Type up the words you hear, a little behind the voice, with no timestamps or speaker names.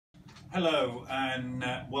Hello and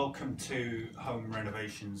welcome to Home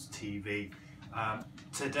Renovations TV.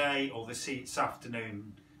 Today, or this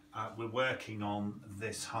afternoon, we're working on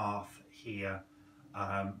this hearth here,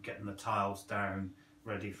 getting the tiles down,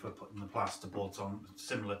 ready for putting the plasterboards on,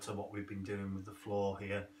 similar to what we've been doing with the floor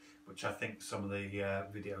here, which I think some of the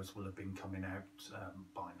videos will have been coming out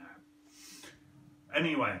by now.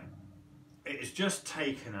 Anyway, it has just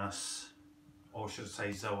taken us, or should I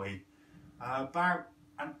say Zoe, about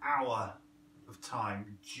an hour of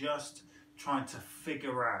time just trying to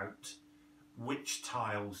figure out which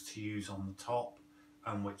tiles to use on the top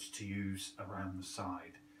and which to use around the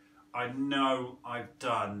side. I know I've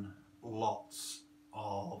done lots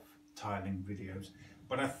of tiling videos,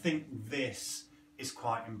 but I think this is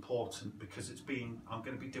quite important because I'm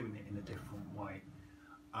going to be doing it in a different way.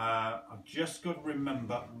 I've just got to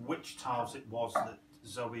remember which tiles it was that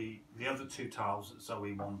Zoe, the other two tiles that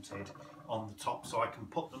Zoe wanted on the top, so I can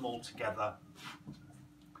put them all together,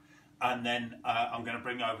 and then I'm going to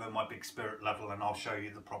bring over my big spirit level and I'll show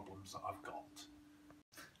you the problems that I've got.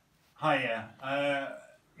 Hiya,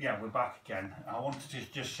 yeah, we're back again. I wanted to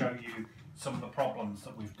just show you some of the problems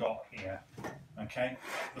that we've got here. Okay,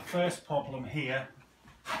 the first problem here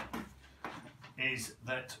is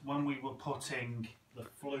that when we were putting the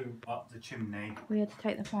flue up the chimney, we had to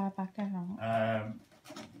take the fire back out.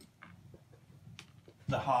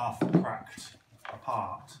 The hearth cracked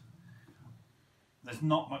apart. There's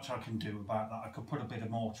not much I can do about that. I could put a bit of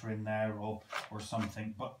mortar in there or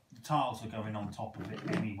something, but the tiles are going on top of it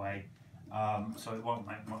anyway, so it won't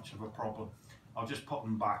make much of a problem. I'll just put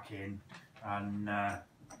them back in and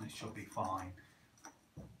it should be fine.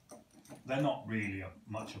 They're not really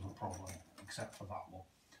much of a problem except for that one.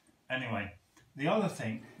 Anyway, the other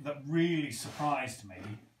thing that really surprised me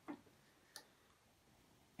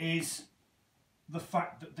is the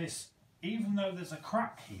fact that this, even though there's a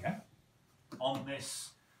crack here on this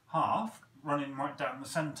hearth running right down the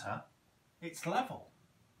centre, it's level.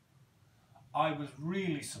 I was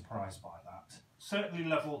really surprised by that. Certainly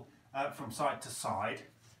level from side to side.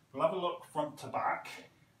 We'll have a look front to back.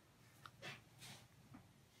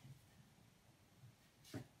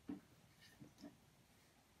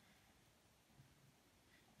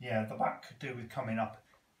 Yeah, the back could do with coming up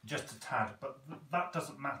just a tad, but that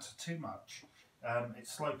doesn't matter too much.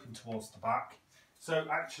 It's sloping towards the back, so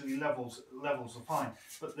actually levels are fine.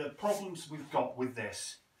 But the problems we've got with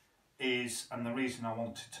this is, and the reason I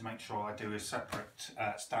wanted to make sure I do a separate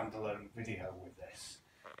standalone video with this,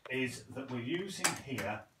 is that we're using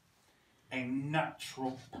here a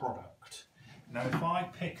natural product. Now if I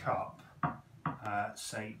pick up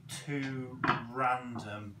say two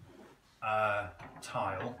random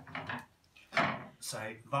tile,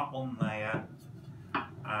 say that one there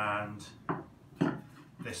and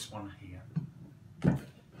this one here,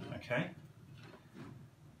 okay,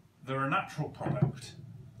 they're a natural product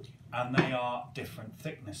and they are different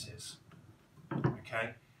thicknesses,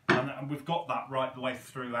 okay, and we've got that right the way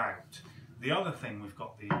throughout. The other thing we've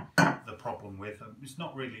got the problem with, it's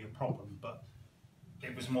not really a problem, but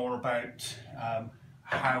it was more about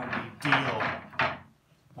how we deal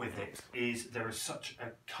with it, is there is such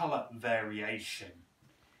a colour variation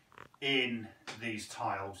in these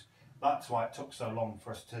tiles. That's why it took so long for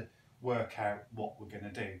us to work out what we're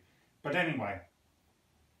going to do. But anyway,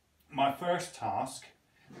 my first task,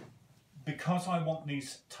 because I want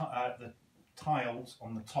these the tiles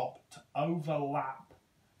on the top to overlap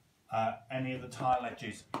any of the tile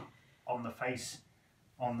edges on the face,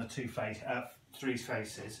 on the three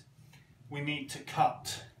faces, we need to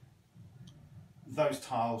cut those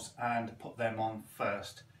tiles and put them on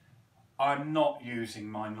first. I'm not using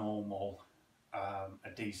my normal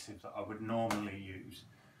adhesive that I would normally use.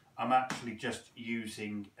 I'm actually just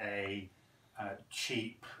using a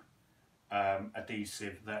cheap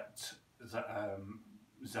adhesive that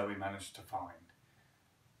Zoe managed to find.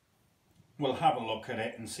 We'll have a look at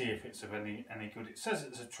it and see if it's of any good. It says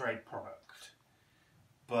it's a trade product,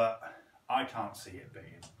 but I can't see it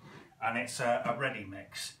being. And it's a ready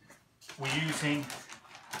mix. We're using,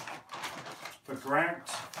 for grout,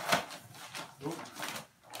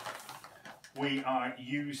 we are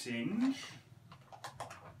using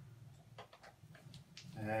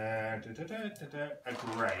a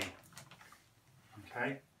grey,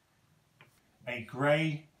 okay, a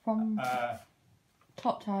grey from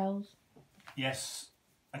top tiles. Yes,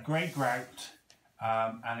 a grey grout,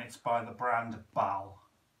 and it's by the brand BAL,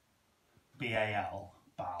 B-A-L,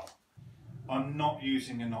 BAL. I'm not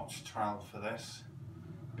using a notch trowel for this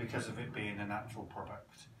because of it being a natural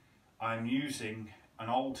product. I'm using an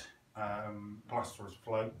old plasterer's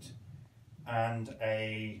float and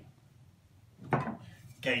a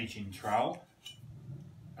gauging trowel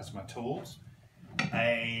as my tools,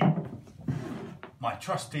 my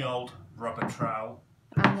trusty old rubber trowel.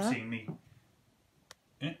 Hammer. You've seen me.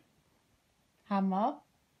 Hammer.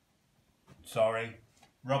 Sorry,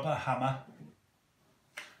 rubber hammer.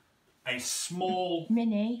 A small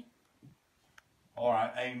mini. All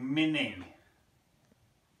right, a mini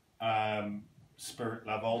spirit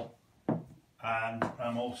level, and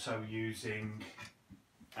I'm also using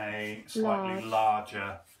a slightly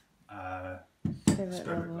larger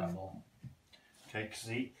spirit level. Okay, because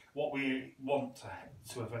what we want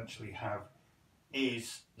to eventually have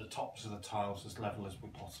is the tops of the tiles as level as we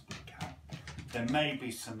possibly can. There may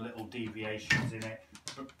be some little deviations in it,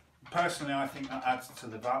 but personally I think that adds to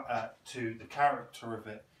the character of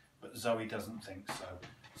it, but Zoe doesn't think so.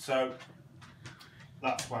 So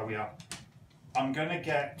that's where we are. I'm going to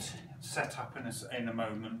get set up in a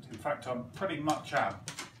moment. In fact, I'm pretty much am.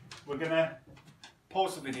 We're going to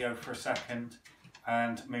pause the video for a second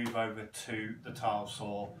and move over to the tile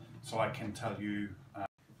saw so I can tell you.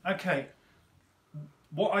 Okay,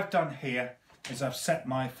 what I've done here is I've set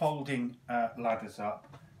my folding ladders up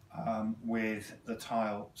with the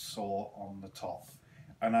tile saw on the top,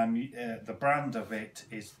 and the brand of it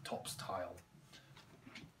is Tops Tile.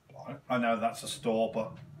 I know that's a store,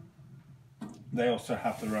 but they also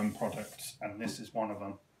have their own products, and this is one of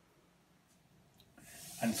them.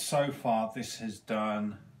 And so far this has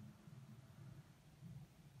done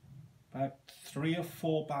about 3 or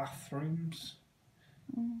 4 bathrooms,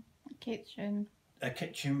 a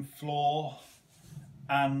kitchen floor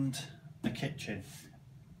and a kitchen.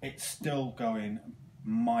 It's still going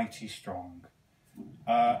mighty strong,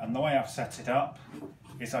 and the way I've set it up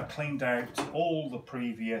is I cleaned out all the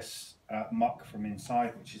previous muck from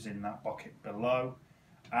inside, which is in that bucket below,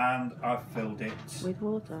 and I've filled it with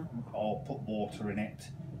water, or put water in it.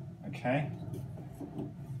 Okay,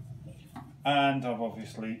 and I've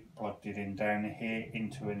obviously plugged it in down here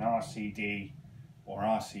into an RCD or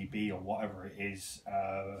RCB or whatever it is,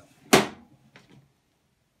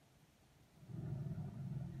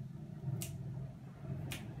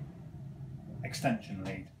 extension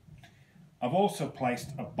lead. I've also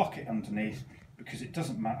placed a bucket underneath, because it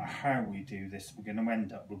doesn't matter how we do this, we're going to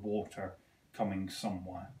end up with water coming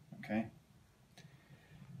somewhere. Okay,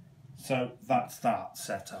 so that's that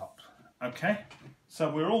set up. Okay, so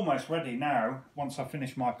we're almost ready now, once I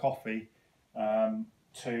finish my coffee,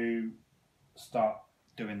 to start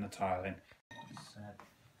doing the tiling.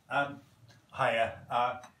 Hiya,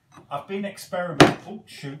 I've been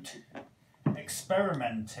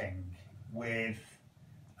experimenting with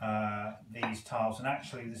these tiles, and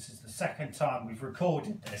actually this is the second time we've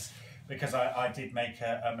recorded this, because I did make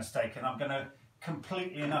a mistake, and I'm going to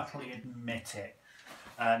completely and utterly admit it,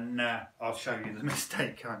 and I'll show you the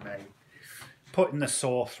mistake I made. Putting the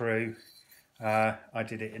saw through, I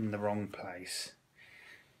did it in the wrong place.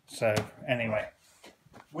 So anyway,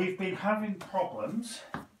 we've been having problems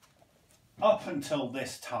up until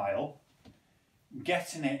this tile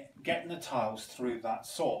getting the tiles through that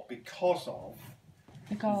saw because of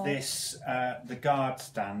the guard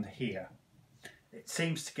stand here. It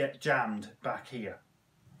seems to get jammed back here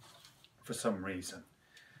for some reason.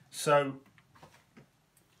 So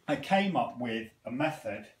I came up with a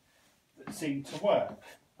method that seemed to work.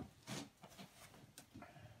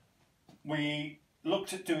 We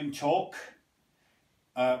looked at doing chalk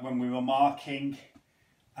when we were marking,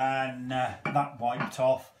 and that wiped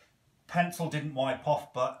off. Pencil didn't wipe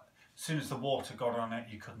off, but as soon as the water got on it,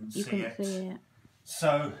 you couldn't see it.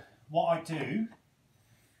 So what I do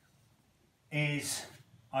is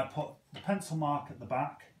I put the pencil mark at the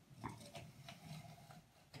back.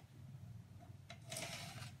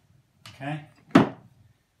 Okay, I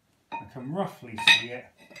can roughly see it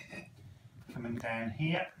coming down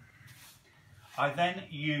here. I then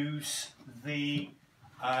use the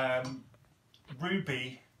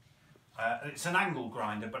Ruby. It's an angle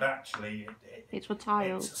grinder, but actually it's for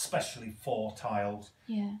tiles. It's especially for tiles.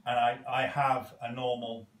 Yeah. And I have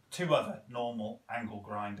two other normal angle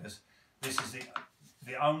grinders. This is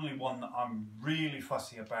the only one that I'm really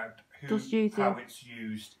fussy about how it's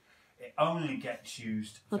used. It only gets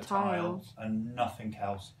used for tiles and nothing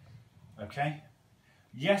else. Okay.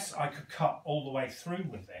 Yes, I could cut all the way through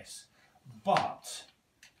with this, but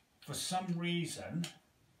for some reason,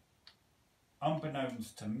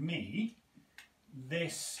 unbeknownst to me,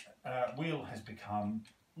 this wheel has become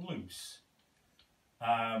loose,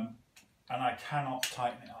 and I cannot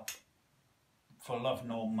tighten it up for love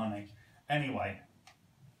nor money. Anyway.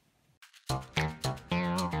 You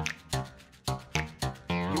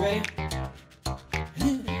ready?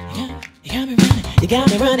 You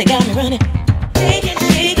got me running, got me running.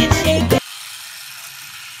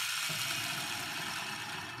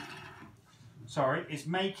 is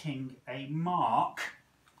making a mark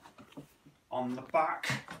on the back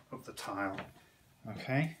of the tile,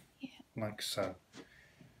 okay, like so.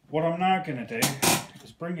 What I'm now going to do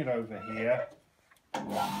is bring it over here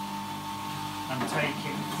and take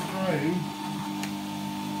it through.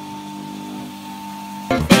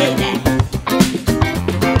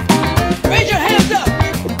 Raise your hands up!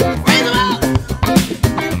 Raise them up!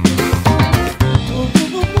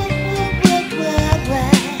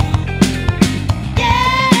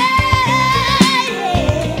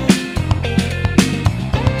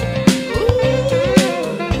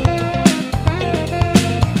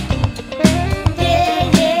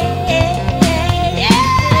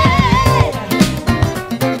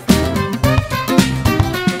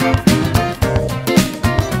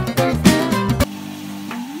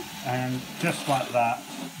 And just like that,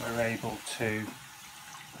 we're able to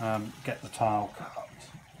get the tile cut.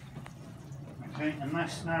 Okay, and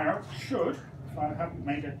this now should, if I haven't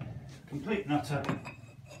made a complete nutter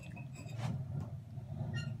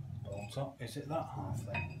bolt up, is it that half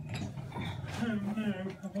thing? Oh no,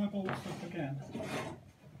 have I bolted up again?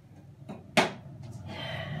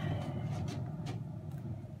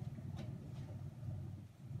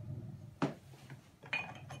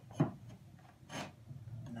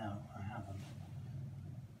 No, I haven't.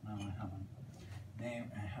 No, I haven't. No,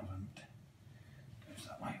 I haven't. Goes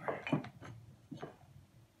that way round.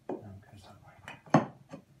 No, goes that way round.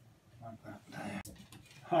 Like that there.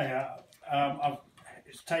 Hiya.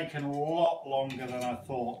 It's taken a lot longer than I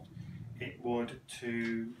thought it would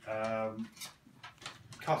to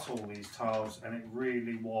cut all these tiles, and it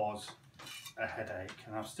really was a headache.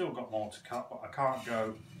 And I've still got more to cut, but I can't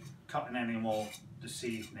go cutting any more this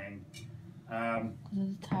evening. Because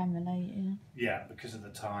of the time related. Yeah, because of the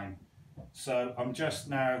time. So I'm just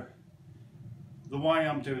now, the way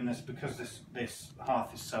I'm doing this, because this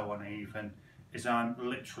hearth is so uneven, is I'm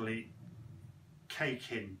literally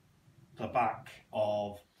caking the back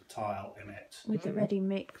of the tile in it. With the ready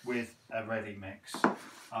mix. With a ready mix. What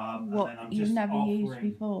and then I'm you've just never used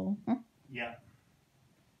before. Yeah.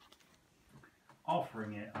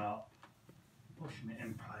 Offering it up, pushing it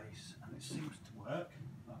in place, and it seems to work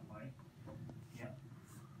that way. Yeah.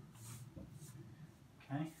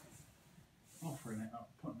 Okay. Offering it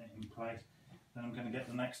up, putting it in place. Then I'm going to get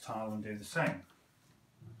the next tile and do the same.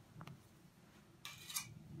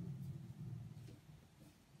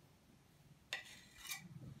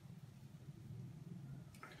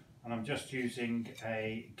 And I'm just using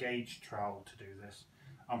a gauge trowel to do this.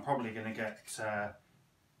 I'm probably going to get,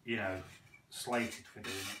 you know, slated for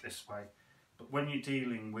doing it this way. But when you're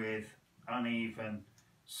dealing with uneven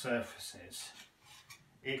surfaces,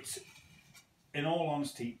 it's, in all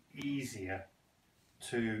honesty, easier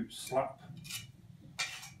to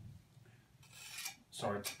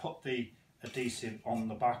put the adhesive on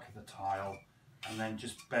the back of the tile and then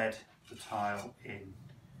just bed the tile in.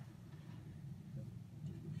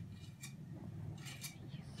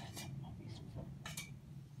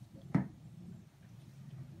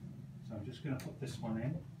 So I'm just going to put this one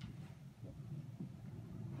in.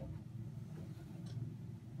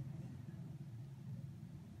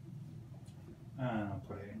 And I'll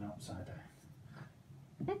put it in upside down.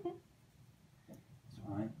 That's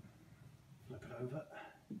fine. Flip it over.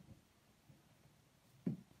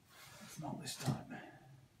 It's not this time.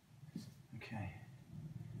 Okay.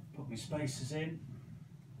 Put my spacers in.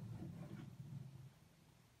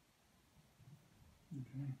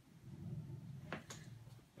 Okay.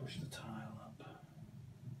 Push the tile up.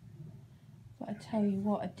 But I tell you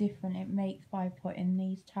what a difference it makes by putting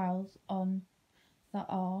these tiles on that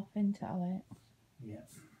half, into Alex. Yeah.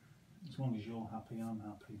 As long as you're happy, I'm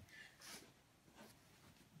happy.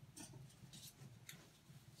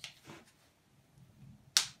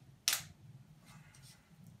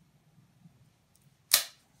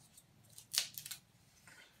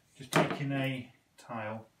 Just taking a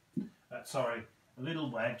tile, a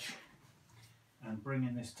little wedge, and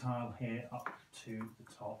bringing this tile here up to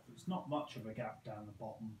the top. There's not much of a gap down the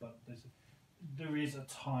bottom, but there is a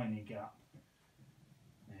tiny gap.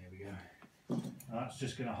 There we go. And that's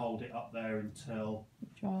just going to hold it up there until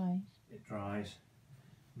it dries,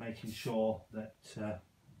 making sure that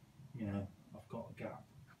you know, I've got a gap.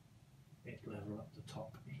 It level up the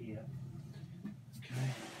top here.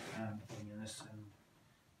 Okay, and bringing this in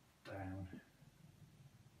down.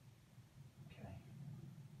 Okay.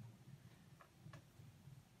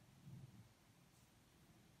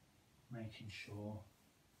 Making sure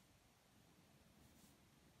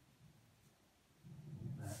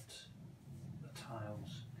that the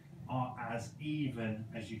tiles are as even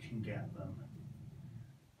as you can get them.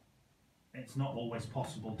 it's not always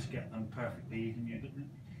possible to get them perfectly even.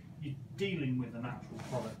 You're dealing with a natural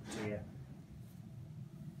product here.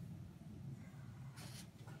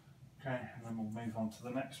 Okay, and then we'll move on to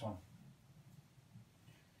the next one.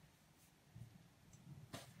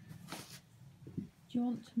 Do you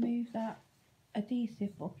want to move that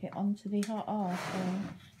adhesive bucket onto the hot R so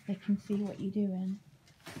they can see what you're doing?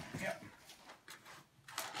 Yep.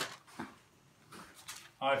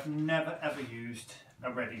 I've never ever used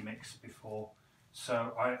a ready mix before,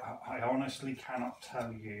 so I honestly cannot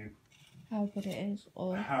tell you How good it is,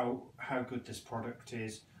 or how good this product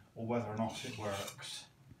is, or whether or not it works.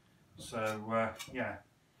 So yeah,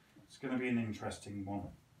 it's going to be an interesting one.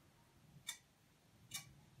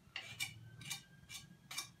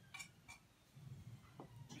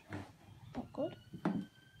 not good.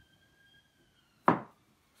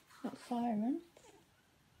 Not firing.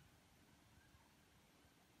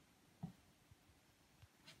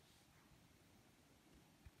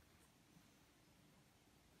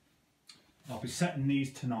 I'll be setting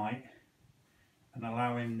these tonight and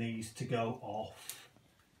allowing these to go off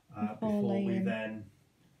before we then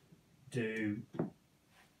do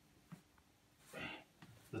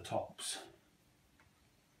the tops.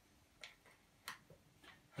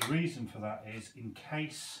 The reason for that is in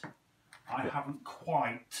case I haven't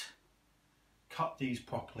quite cut these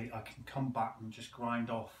properly, I can come back and just grind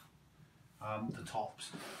off the tops.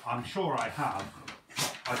 I'm sure I have.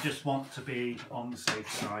 I just want to be on the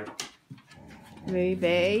safe side.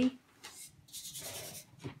 Ruby.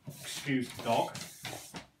 Excuse the dog.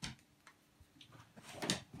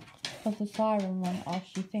 Because the siren went off,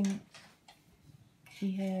 she thinks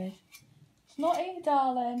she heard. It's not here,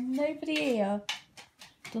 darling. Nobody here.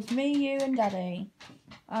 Just me, you and Daddy.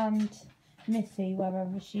 And Missy,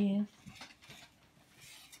 wherever she is.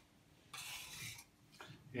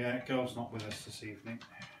 Yeah, girl's not with us this evening.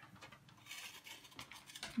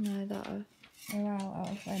 No, they're out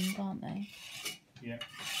of friends, aren't they? Yeah.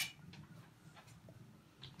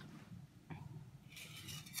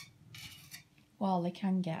 Well, they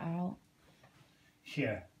can get out.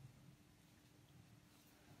 Yeah.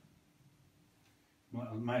 Well,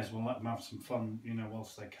 I may as well let them have some fun, you know,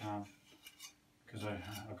 whilst they can. Because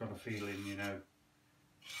I've got a feeling, you know,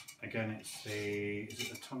 again, it's the, is it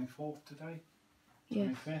the 24th today? Yeah.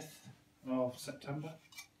 25th of September?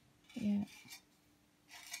 Yeah.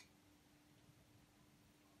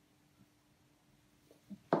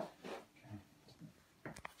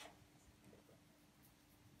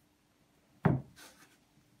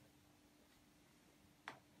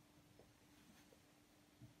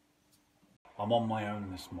 I'm on my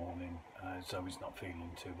own this morning. Zoe's not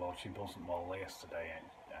feeling too well. She wasn't well yesterday,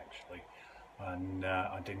 actually, and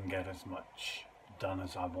I didn't get as much done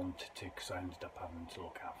as I wanted to because I ended up having to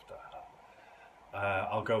look after her.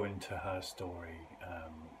 I'll go into her story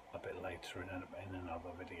a bit later in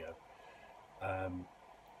another video.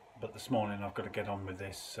 But this morning I've got to get on with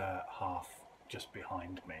this hearth just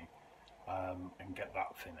behind me and get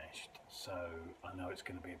that finished. So I know it's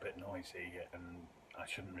going to be a bit noisy and I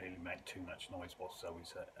shouldn't really make too much noise while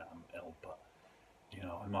Zoe's ill, but you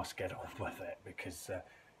know, I must get on with it because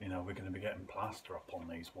you know, we're going to be getting plaster up on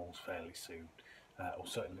these walls fairly soon, or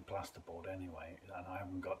certainly plasterboard anyway, and I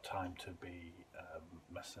haven't got time to be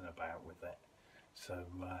messing about with it. So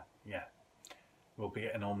yeah, we'll be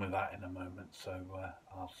getting on with that in a moment, so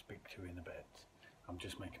I'll speak to you in a bit. I'm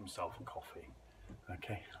just making myself a coffee.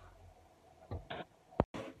 Okay.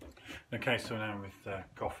 Okay, so now with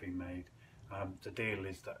coffee made, the deal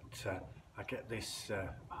is that I get this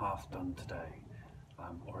hearth done today,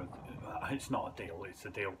 or it's not a deal, it's a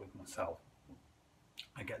deal with myself.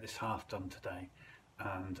 I get this hearth done today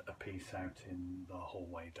and a piece out in the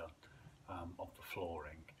hallway done of the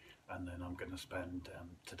flooring, and then I'm going to spend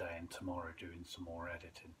today and tomorrow doing some more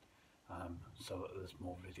editing so that there's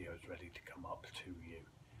more videos ready to come up to you.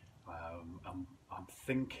 I'm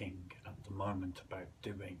thinking at the moment about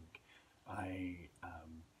doing a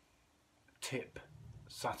tip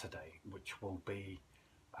Saturday, which will be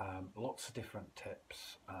lots of different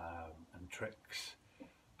tips and tricks,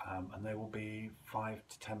 and they will be 5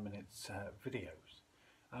 to 10 minutes videos.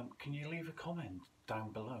 Can you leave a comment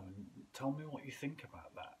down below and tell me what you think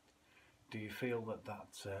about that? Do you feel that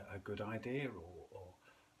that's a good idea, or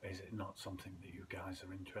is it not something that you guys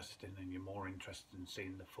are interested in and you're more interested in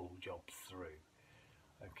seeing the full job through?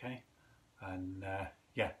 Okay, and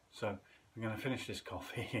yeah, so I'm going to finish this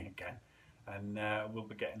coffee again, and we'll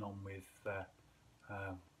be getting on with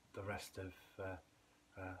the rest of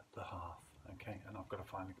the hearth. Okay, and I've got to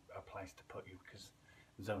find a place to put you because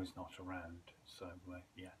Zoe's not around, so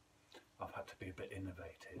yeah, I've had to be a bit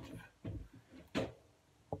innovative.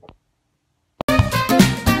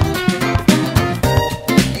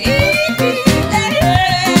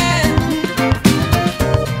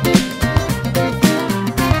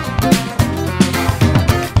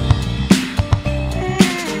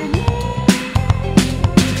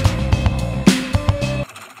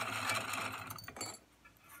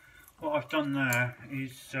 done there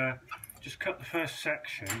is just cut the first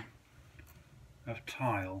section of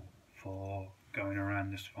tile for going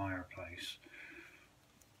around this fireplace.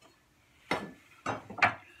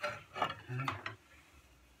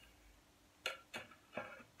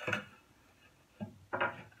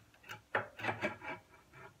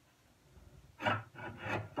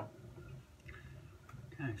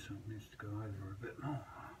 Okay, so it needs to go over a bit more.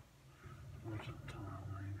 Where's that tile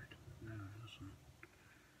moved? No, it doesn't.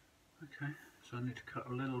 Okay, so I need to cut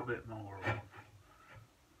a little bit more off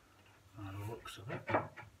by the looks of it.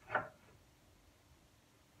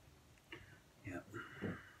 Yep.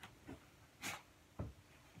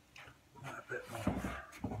 A bit more.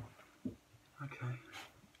 Okay.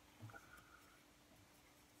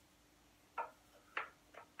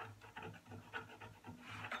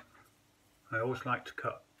 I always like to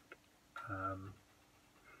cut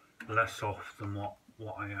less off than what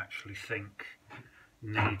I actually think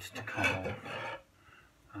needs to come off.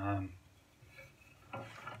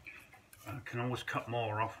 I can always cut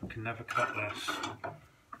more off and can never cut less.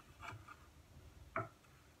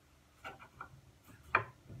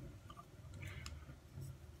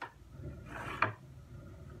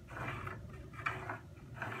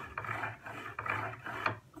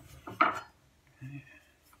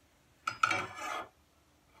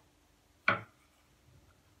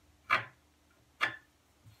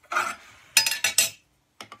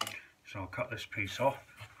 So I'll cut this piece off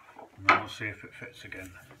and then we'll see if it fits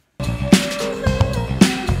again.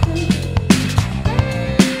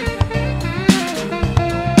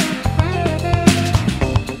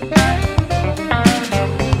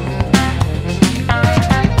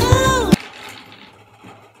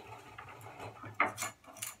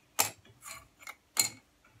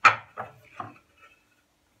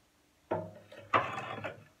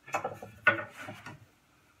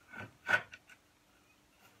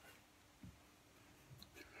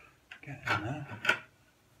 Get in there.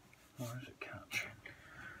 Or is it catching?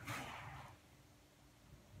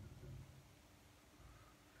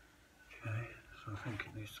 Okay, so I think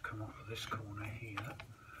it needs to come off of this corner here.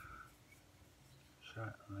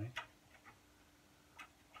 Certainly.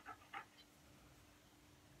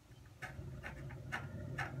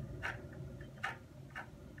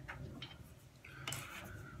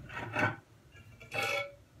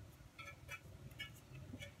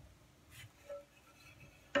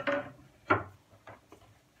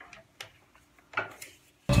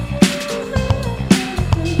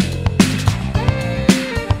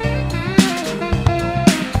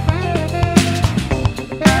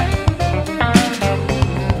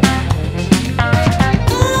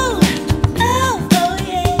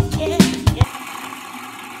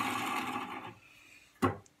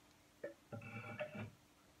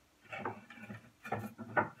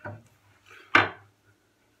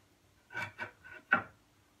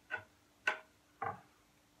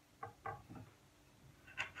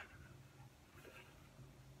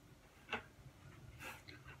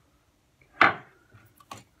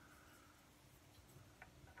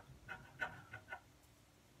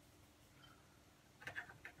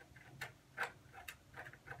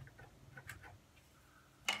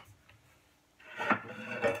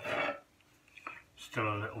 Still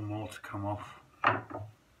a little more to come off.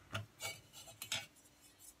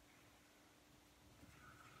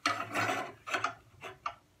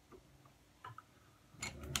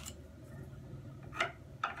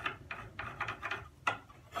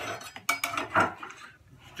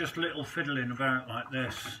 Just little fiddling about like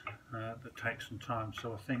this that takes some time,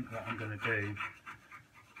 so I think what I'm going to do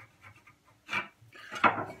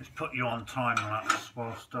is put you on time lapse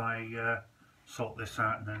whilst I sort this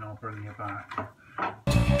out, and then I'll bring you back.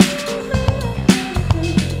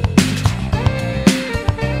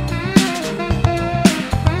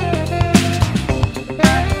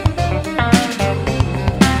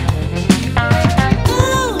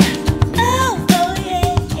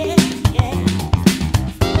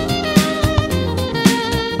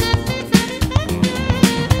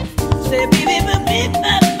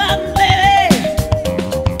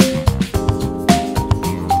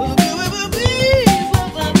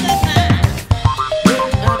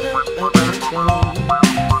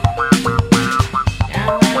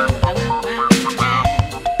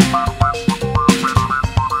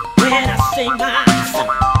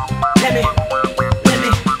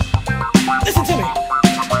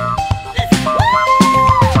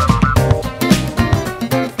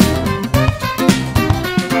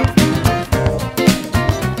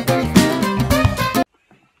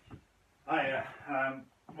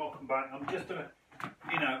 Welcome back. I'm just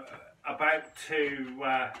about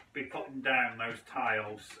to be putting down those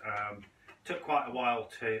tiles. Took quite a while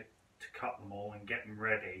to to cut them all and get them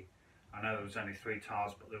ready. I know there was only 3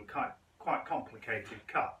 tiles, but they were quite complicated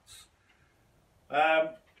cuts.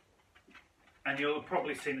 And you'll have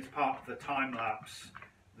probably seen as part of the time lapse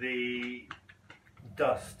the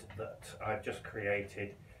dust that I've just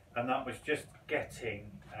created, and that was just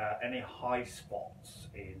getting any high spots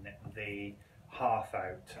in the hearth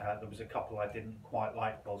out. There was a couple I didn't quite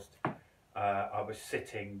like whilst I was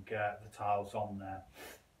sitting the tiles on there.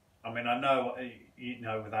 I mean, I know, you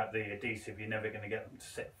know, without the adhesive you're never going to get them to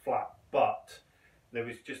sit flat, but there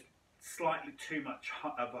was just slightly too much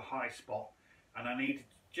of a high spot, and I needed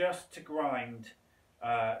just to grind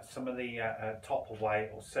some of the top away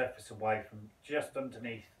or surface away from just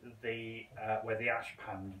underneath the where the ash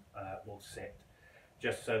pan will sit,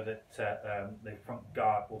 just so that the front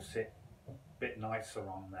guard will sit a bit nicer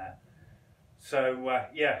on there. So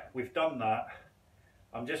yeah, we've done that.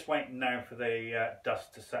 I'm just waiting now for the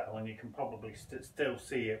dust to settle, and you can probably still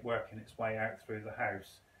see it working its way out through the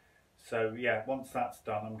house. So yeah, once that's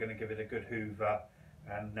done, I'm going to give it a good hoover,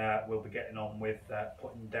 and we'll be getting on with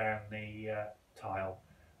putting down the tile,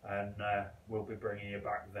 and we'll be bringing you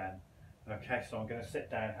back then. Okay, so I'm going to sit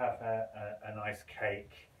down, have a nice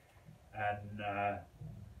cake, and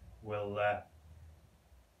we'll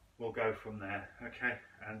go from there. Okay,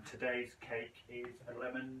 and today's cake is a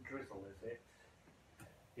lemon drizzle, is it?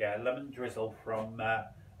 Yeah, lemon drizzle from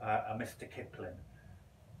a Mr. Kipling.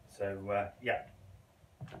 So yeah.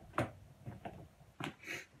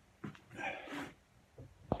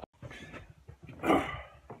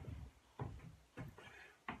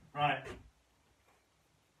 Right,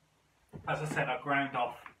 as I said, I've ground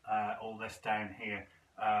off all this down here,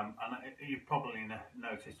 and you've probably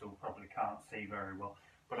noticed, or probably can't see very well,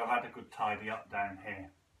 but I've had a good tidy up down here.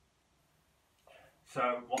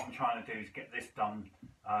 So what I'm trying to do is get this done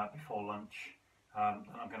before lunch. Then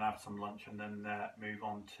I'm going to have some lunch and then move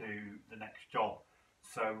on to the next job.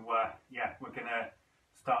 So yeah, we're going to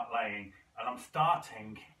start laying, and I'm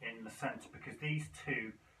starting in the centre because these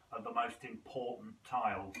two are the most important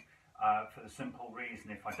tiles, for the simple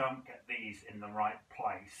reason if I don't get these in the right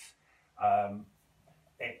place,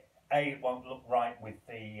 it won't look right with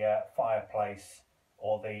the fireplace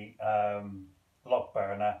or the log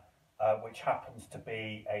burner, which happens to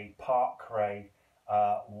be a Parkray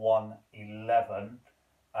 111,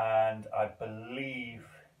 and I believe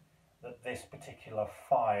that this particular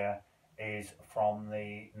fire is from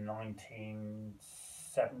the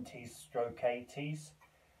 1970s/80s.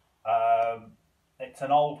 It's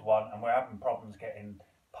an old one, and we're having problems getting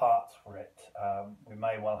parts for it. We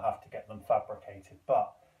may well have to get them fabricated,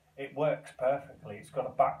 but it works perfectly. It's got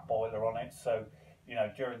a back boiler on it, so you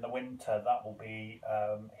know, during the winter that will be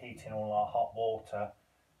heating all our hot water,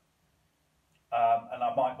 and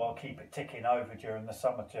I might well keep it ticking over during the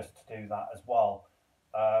summer just to do that as well.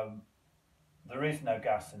 There is no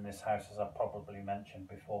gas in this house, as I've probably mentioned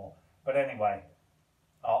before, but anyway,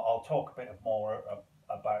 I'll talk a bit more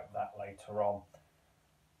about that later on.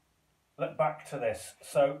 Look back to this.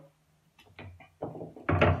 So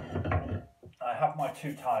I have my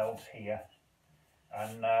 2 tiles here,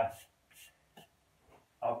 and I've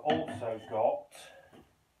also got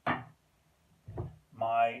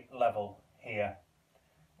my level here,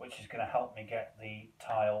 which is going to help me get the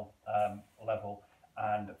tile level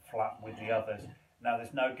and flat with the others. Now,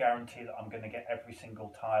 there's no guarantee that I'm going to get every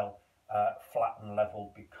single tile flat and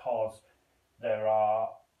level, because there are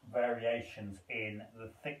variations in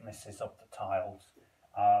the thicknesses of the tiles.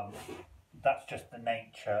 That's just the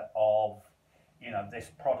nature of, you know, this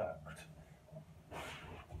product.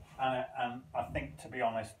 And I think, to be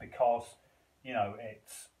honest, because, you know,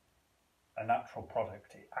 it's a natural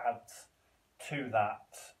product, it adds to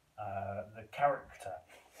that the character.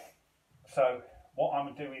 So what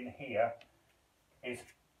I'm doing here is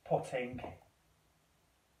putting a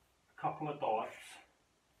couple of dollops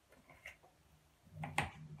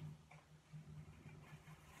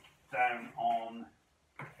down on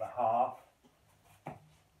the hearth.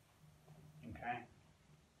 Okay.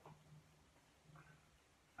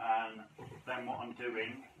 And then what I'm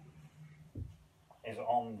doing is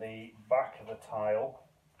on the back of the tile,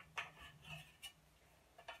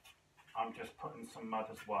 I'm just putting some mud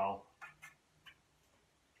as well.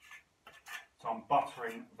 So I'm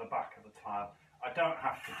buttering the back of the tile. I don't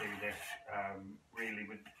have to do this really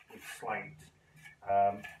with slate,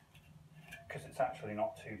 because it's actually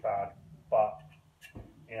not too bad, but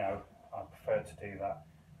you know, I prefer to do that.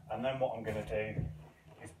 And then what I'm going to do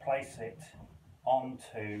is place it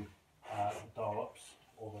onto the dollops,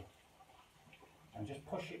 and just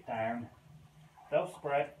push it down. They'll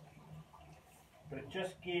spread, but it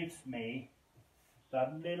just gives me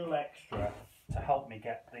that little extra to help me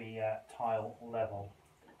get the tile level.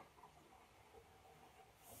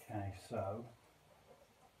 Okay, so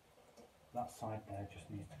that side there just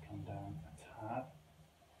needs to come down a tad.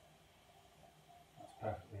 That's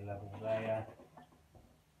perfectly level there.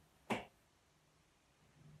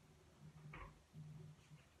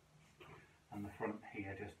 And the front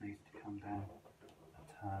here just needs to come down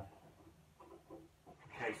a tad.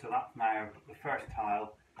 Okay, so that's now the first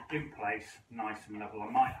tile in place, nice and level.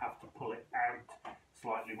 I might have to pull it out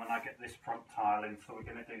slightly when I get this front tile in, so we're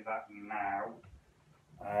going to do that now.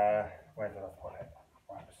 Where did I put it?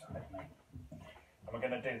 Right beside me. And we're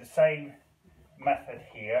going to do the same method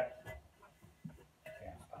here.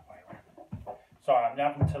 Yeah, it's that way around. Sorry, I'm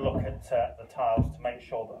having to look at the tiles to make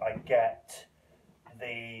sure that I get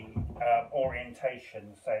the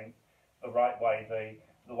orientation, saying the right way,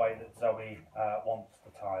 the way that Zoe wants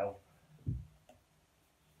the tile.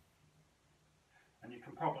 And you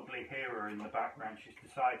can probably hear her in the background. She's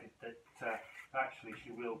decided that actually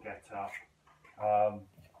she will get up.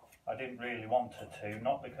 I didn't really want her to,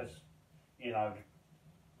 not because, you know,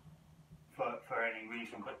 for any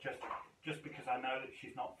reason, but just because I know that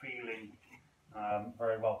she's not feeling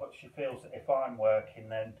very well. But she feels that if I'm working,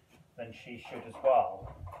 then she should as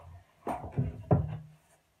well.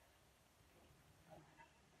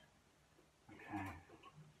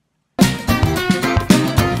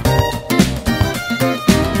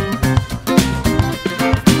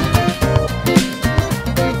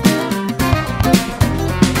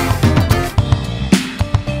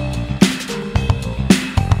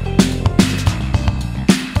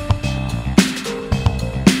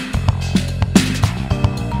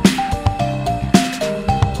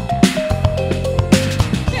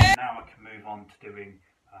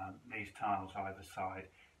 Tiles either side,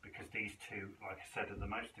 because these two, like I said, are the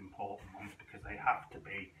most important ones, because they have to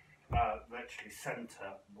be virtually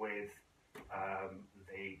centre with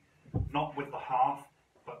not with the hearth,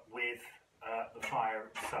 but with the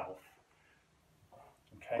fire itself.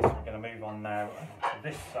 Okay, so we're going to move on now to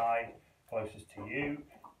this side, closest to you.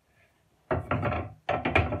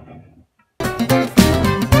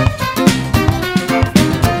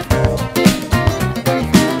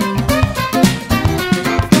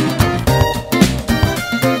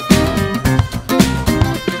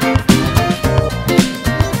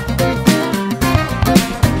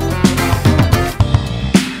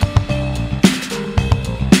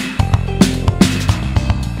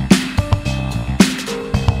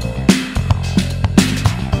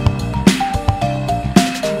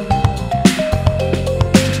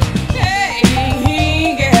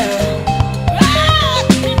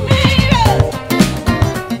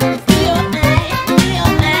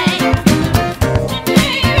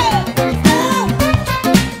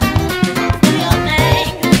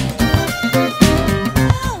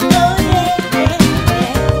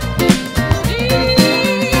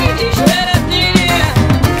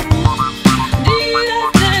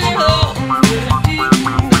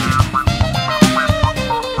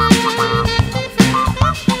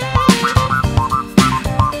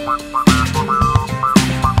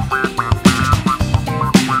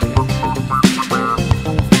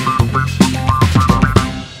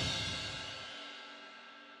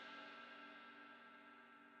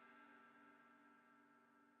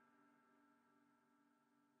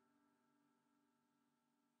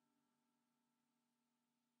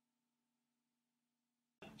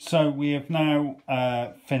 So we have now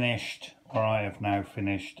finished, or I have now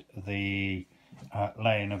finished the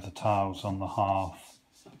laying of the tiles on the hearth,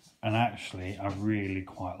 and actually I really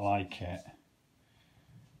quite like it.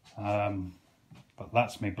 But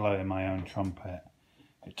that's me blowing my own trumpet.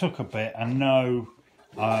 It took a bit, and no,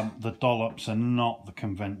 the dollops are not the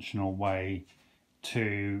conventional way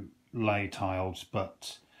to lay tiles,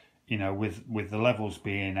 but you know, with the levels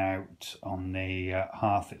being out on the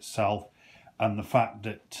hearth itself, and the fact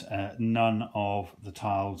that none of the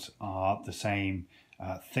tiles are the same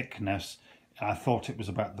thickness, I thought it was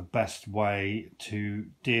about the best way to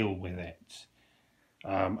deal with it.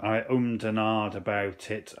 I ummed and ahed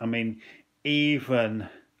about it. I mean, even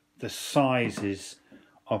the sizes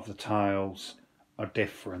of the tiles are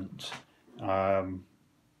different.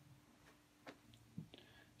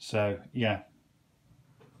 So yeah.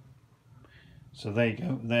 So there you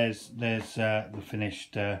go. There's the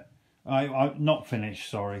finished. I not finished.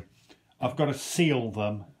 Sorry, I've got to seal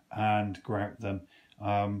them and grout them,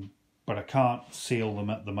 but I can't seal them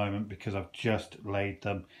at the moment because I've just laid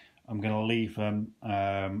them. I'm going to leave them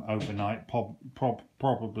overnight,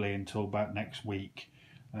 probably until about next week,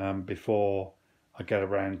 before I get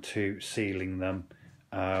around to sealing them.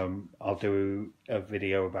 I'll do a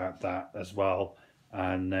video about that as well,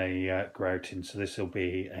 and a grouting. So this will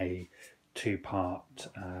be a 2-part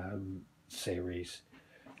series.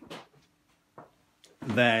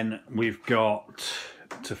 Then we've got,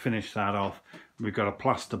 to finish that off, we've got a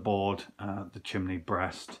plasterboard, the chimney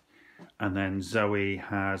breast, and then Zoe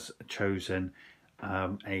has chosen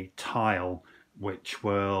a tile which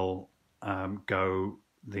will go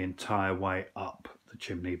the entire way up the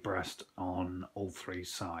chimney breast on all 3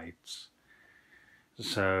 sides.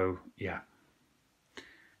 So yeah,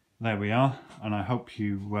 there we are, and I hope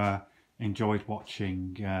you enjoyed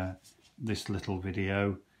watching this little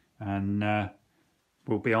video, and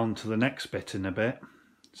we'll be on to the next bit in a bit.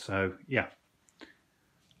 So yeah,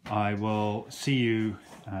 I will see you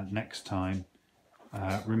next time.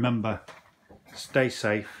 Remember, stay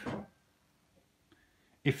safe.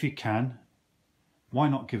 If you can, why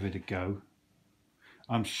not give it a go?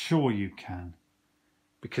 I'm sure you can,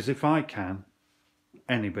 because if I can,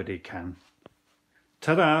 anybody can.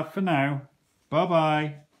 Ta-da for now.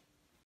 Bye-bye.